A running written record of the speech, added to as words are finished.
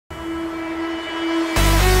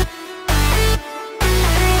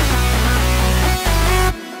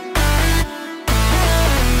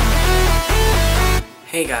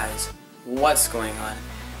Hey guys, what's going on?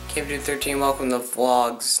 KFDude13, welcome to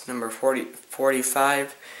vlogs number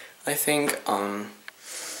 45, I think.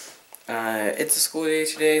 It's a school day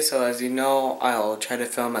today, so as you know, I'll try to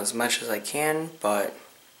film as much as I can, but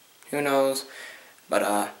who knows. But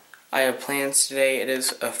I have plans today. It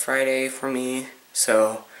is a Friday for me,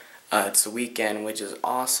 so it's the weekend, which is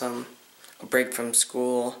awesome. A break from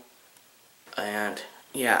school, and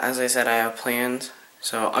yeah, as I said, I have plans,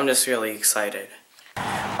 so I'm just really excited.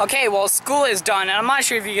 Okay, well, school is done, and I'm not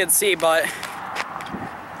sure if you can see, but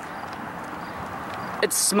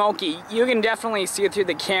it's smoky. You can definitely see it through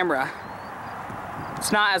the camera.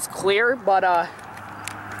 It's not as clear, but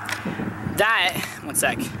one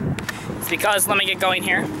sec. It's because, let me get going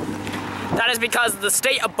here. That is because the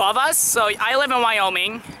state above us, so I live in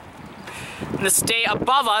Wyoming, and the state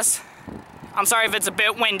above us, I'm sorry if it's a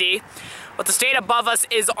bit windy, but the state above us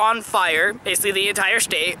is on fire, basically the entire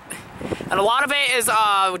state. And a lot of it is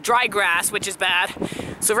dry grass, which is bad.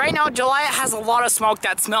 So right now, July has a lot of smoke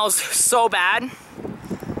that smells so bad.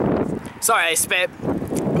 Sorry, I spit.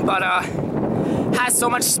 But has so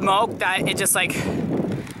much smoke that it just like,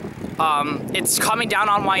 it's coming down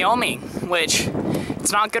on Wyoming, which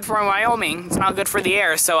it's not good for Wyoming. It's not good for the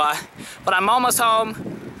air. So, but I'm almost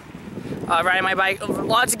home, riding my bike.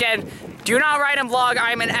 Once again, do not ride and vlog.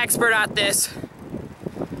 I'm an expert at this.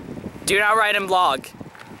 Do not ride and vlog.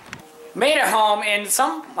 Made it home, and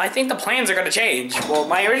I think the plans are gonna change. Well,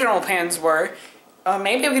 my original plans were,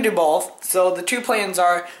 maybe we could do both. So the two plans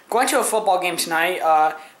are going to a football game tonight.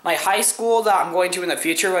 My high school that I'm going to in the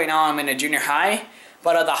future, right now I'm in a junior high,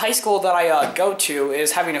 but the high school that I go to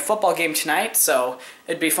is having a football game tonight, so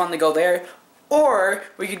it'd be fun to go there. Or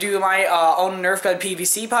we could do my own Nerf gun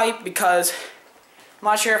PVC pipe, because I'm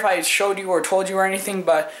not sure if I showed you or told you or anything,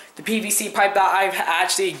 but the PVC pipe that I've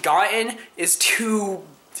actually gotten is too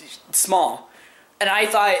small, and I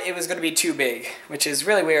thought it was going to be too big, which is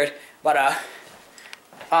really weird. But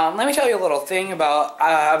let me tell you a little thing about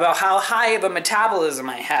how high of a metabolism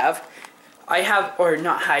I have. Or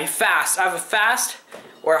not high, fast. I have a fast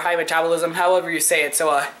or high metabolism, however you say it. So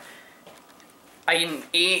I can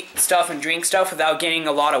eat stuff and drink stuff without gaining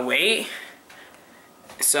a lot of weight.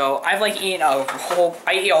 So I've like eaten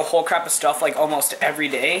I eat a whole crap of stuff like almost every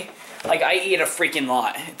day. Like I eat a freaking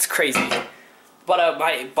lot. It's crazy. But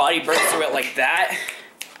my body burns through it like that.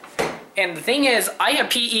 And the thing is, I have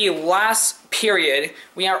PE last period.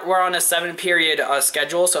 We're on a 7-period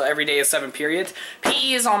schedule, so every day is 7 periods.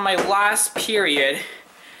 PE is on my last period,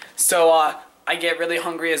 so I get really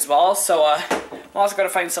hungry as well. So I'm also gonna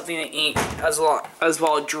find something to eat as well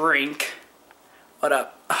as drink. But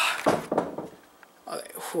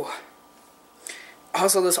okay. Whew.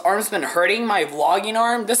 Also, this arm's been hurting. My vlogging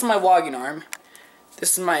arm. This is my vlogging arm.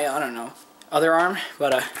 This is my, I don't know, other arm,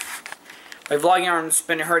 but my vlogging arm's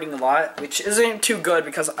been hurting a lot, which isn't too good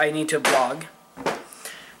because I need to vlog.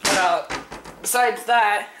 But besides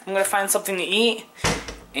that, I'm gonna find something to eat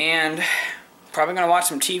and probably gonna watch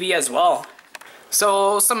some TV as well.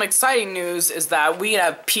 So some exciting news is that we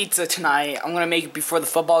have pizza tonight. I'm gonna make it before the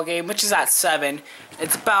football game, which is at 7.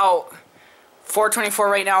 It's about 4:24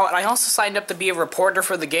 right now, and I also signed up to be a reporter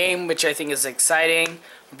for the game, which I think is exciting.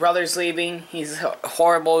 My brother's leaving. He's a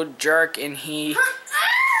horrible jerk, and he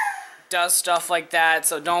does stuff like that,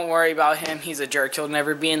 so don't worry about him. He's a jerk. He'll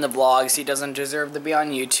never be in the vlogs. He doesn't deserve to be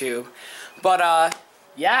on YouTube. But,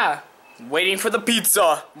 yeah, waiting for the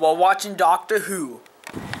pizza while watching Doctor Who.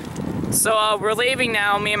 So, we're leaving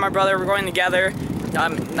now. Me and my brother, we're going together.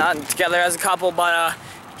 Not together as a couple, but,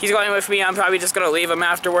 he's going with me. I'm probably just gonna leave him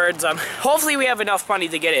afterwards. Hopefully we have enough money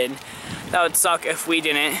to get in. That would suck if we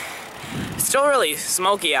didn't. It's still really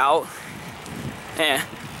smoky out. Yeah.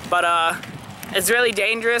 But it's really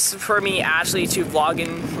dangerous for me actually to vlog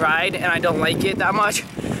and ride, and I don't like it that much.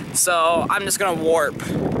 So I'm just gonna warp.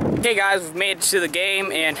 Okay guys, we've made it to the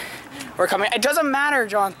game and we're coming. It doesn't matter,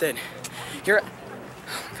 Jonathan. Oh my gosh.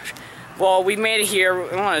 Well, we've made it here.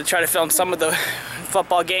 We want to try to film some of the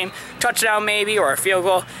football game, touchdown maybe, or a field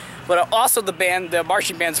goal. But also the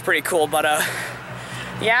marching band's pretty cool. But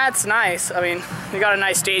yeah, it's nice. I mean, we got a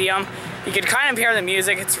nice stadium. You can kind of hear the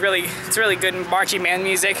music. It's really good marching band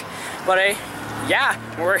music. But yeah,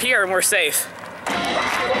 we're here and we're safe.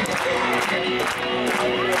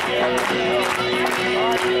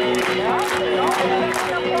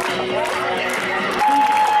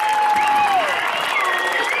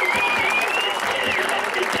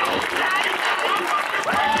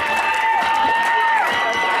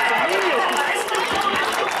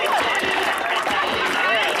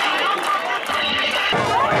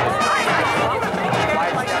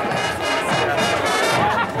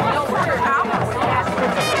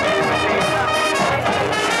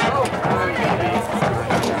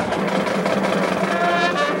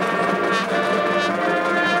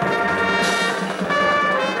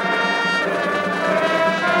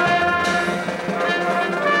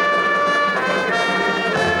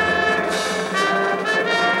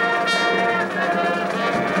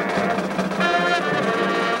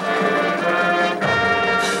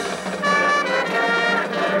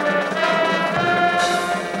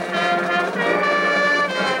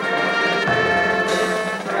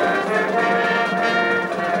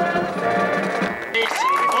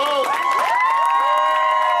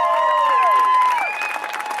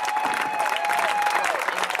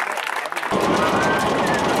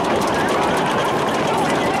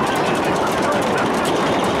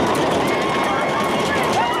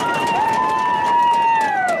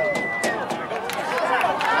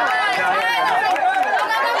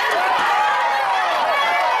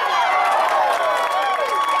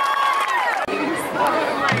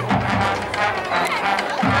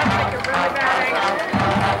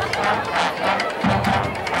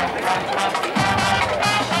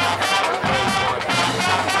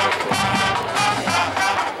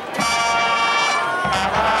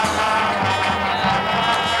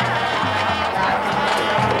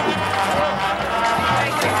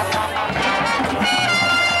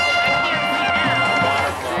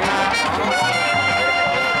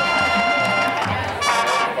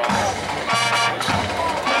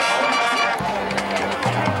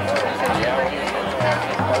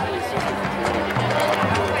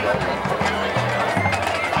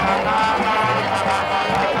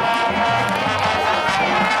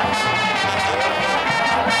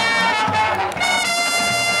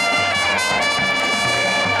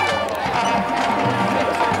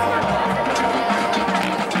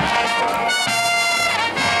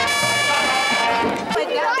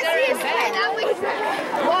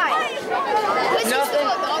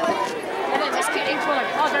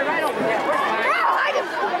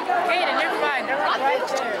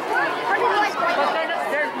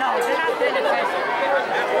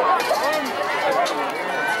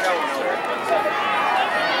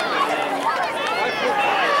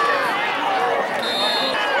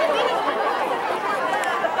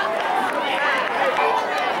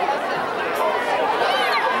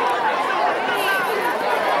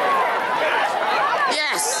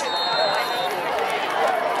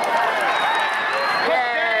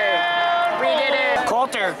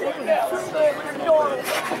 Coulter.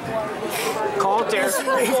 Coulter.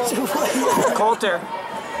 Coulter.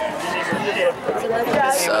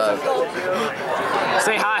 What's up?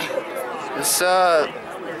 Say hi. What's up?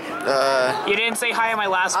 You didn't say hi in my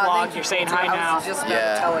last vlog. You're saying hi now.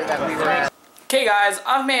 Yeah. Okay guys,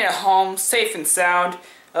 I've made it home safe and sound.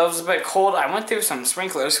 It was a bit cold. I went through some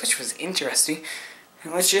sprinklers, which was interesting.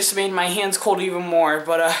 Which just made my hands cold even more.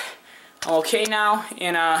 But I'm okay now,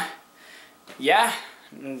 and yeah,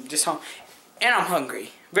 I'm just home. And I'm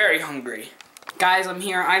hungry. Very hungry. Guys, I'm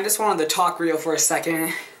here. I just wanted to talk real for a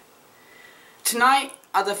second. Tonight,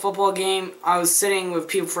 at the football game, I was sitting with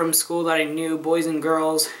people from school that I knew, boys and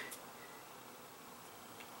girls.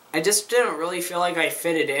 I just didn't really feel like I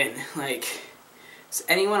fitted in. Like, does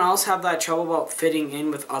anyone else have that trouble about fitting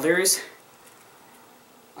in with others?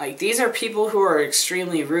 Like, these are people who are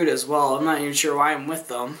extremely rude as well. I'm not even sure why I'm with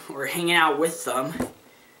them, or hanging out with them.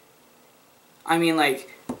 I mean, like,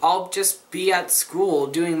 I'll just be at school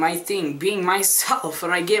doing my thing, being myself,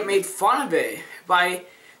 and I get made fun of it by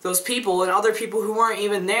those people and other people who weren't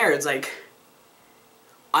even there. It's like,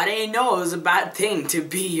 I didn't know it was a bad thing to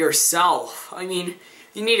be yourself. I mean,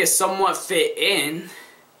 you need to somewhat fit in.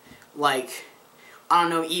 Like, I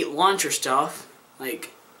don't know, eat lunch or stuff.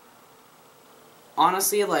 Like,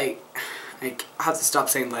 honestly, like, I have to stop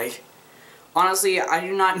saying like. Honestly, I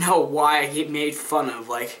do not know why I get made fun of.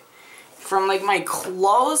 Like, from like my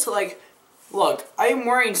clothes, like, look, I'm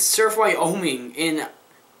wearing Surf Wyoming, and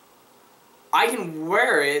I can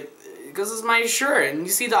wear it because it's my shirt. And you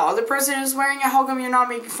see the other person is wearing it. How come you're not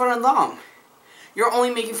making fun of them? You're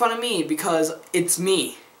only making fun of me because it's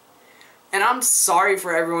me. And I'm sorry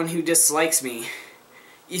for everyone who dislikes me.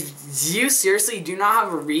 If you seriously do not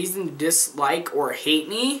have a reason to dislike or hate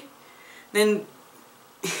me, then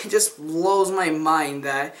it just blows my mind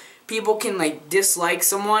that people can, like, dislike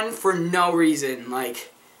someone for no reason.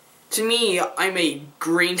 Like, to me, I'm a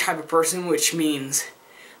green type of person, which means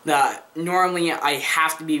that normally I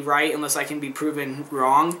have to be right unless I can be proven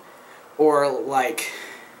wrong. Or, like,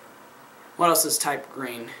 what else is type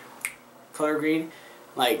green? Color green?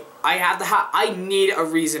 Like, I need a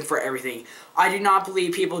reason for everything. I do not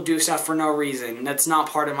believe people do stuff for no reason. That's not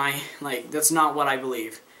part of my, like, that's not what I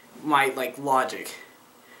believe. My, like, logic.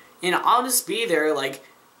 And I'll just be there, like,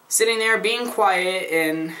 sitting there being quiet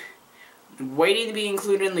and waiting to be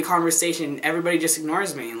included in the conversation. Everybody just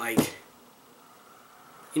ignores me. Like,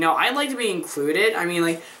 you know, I'd like to be included. I mean,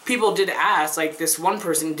 like, people did ask, like, this one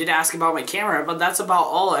person did ask about my camera, but that's about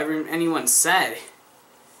all anyone said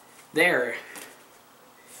there.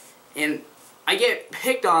 And I get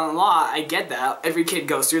picked on a lot, I get that. Every kid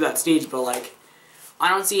goes through that stage, but, like, I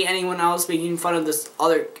don't see anyone else making fun of this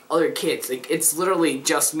other kids. Like, it's literally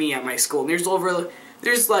just me at my school. There's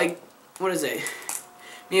like, what is it?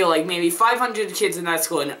 You know, like, maybe 500 kids in that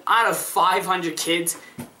school, and out of 500 kids,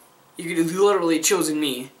 you could have literally chosen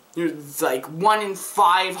me. There's, like, 1 in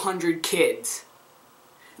 500 kids.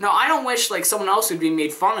 Now, I don't wish, like, someone else would be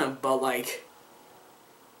made fun of, but, like,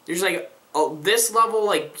 there's, like, this level,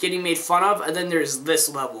 like, getting made fun of, and then there's this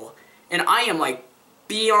level. And I am, like,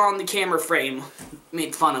 beyond the camera frame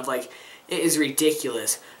made fun of. Like, it is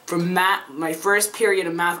ridiculous. From my first period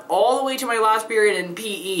of math all the way to my last period in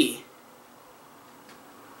PE.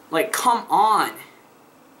 Like, come on.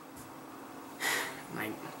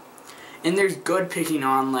 Like, and there's good picking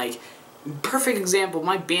on. Like, perfect example,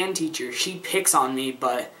 my band teacher, she picks on me,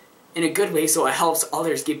 but in a good way, so it helps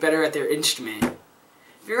others get better at their instrument.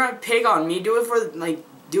 If you're gonna pick on me, do it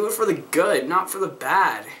for the good, not for the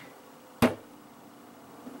bad.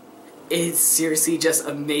 It seriously just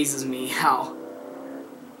amazes me how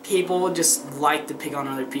people just like to pick on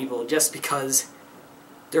other people just because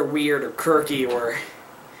they're weird or quirky or,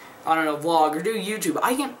 I don't know, vlog or do YouTube.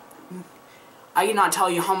 I cannot tell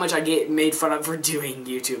you how much I get made fun of for doing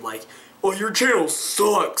YouTube. Like, oh, your channel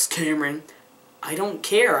sucks, Cameron. I don't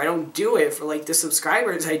care. I don't do it for, like, the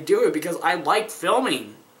subscribers. I do it because I like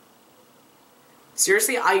filming.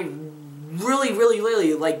 Seriously, I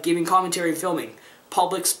really like giving commentary and filming.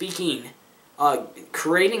 Public speaking.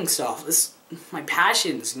 Creating stuff. This my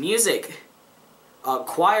passions. Music.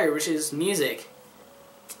 Choir, which is music.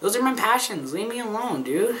 Those are my passions. Leave me alone,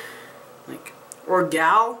 dude. Like, or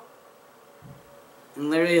gal. And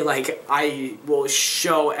literally, like, I will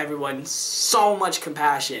show everyone so much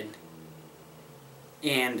compassion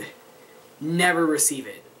and never receive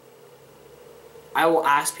it. I will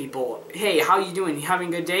ask people, hey, how you doing? You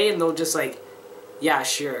having a good day? And they'll just like, yeah,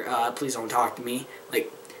 sure, please don't talk to me.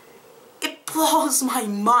 Like, it blows my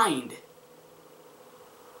mind.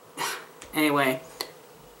 Anyway,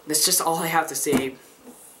 that's just all I have to say.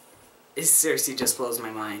 It seriously just blows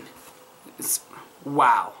my mind. It's,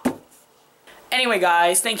 wow. Anyway,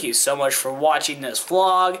 guys, thank you so much for watching this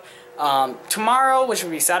vlog. Tomorrow, which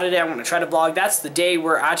will be Saturday, I'm going to try to vlog. That's the day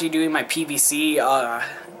we're actually doing my PVC,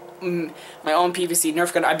 my own PVC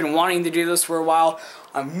Nerf gun. I've been wanting to do this for a while.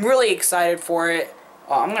 I'm really excited for it.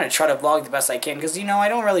 I'm going to try to vlog the best I can, because, you know, I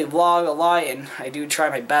don't really vlog a lot, and I do try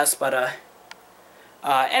my best, but,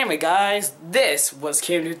 anyway, guys, this was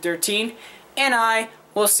Cam13, and I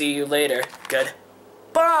will see you later. Goodbye!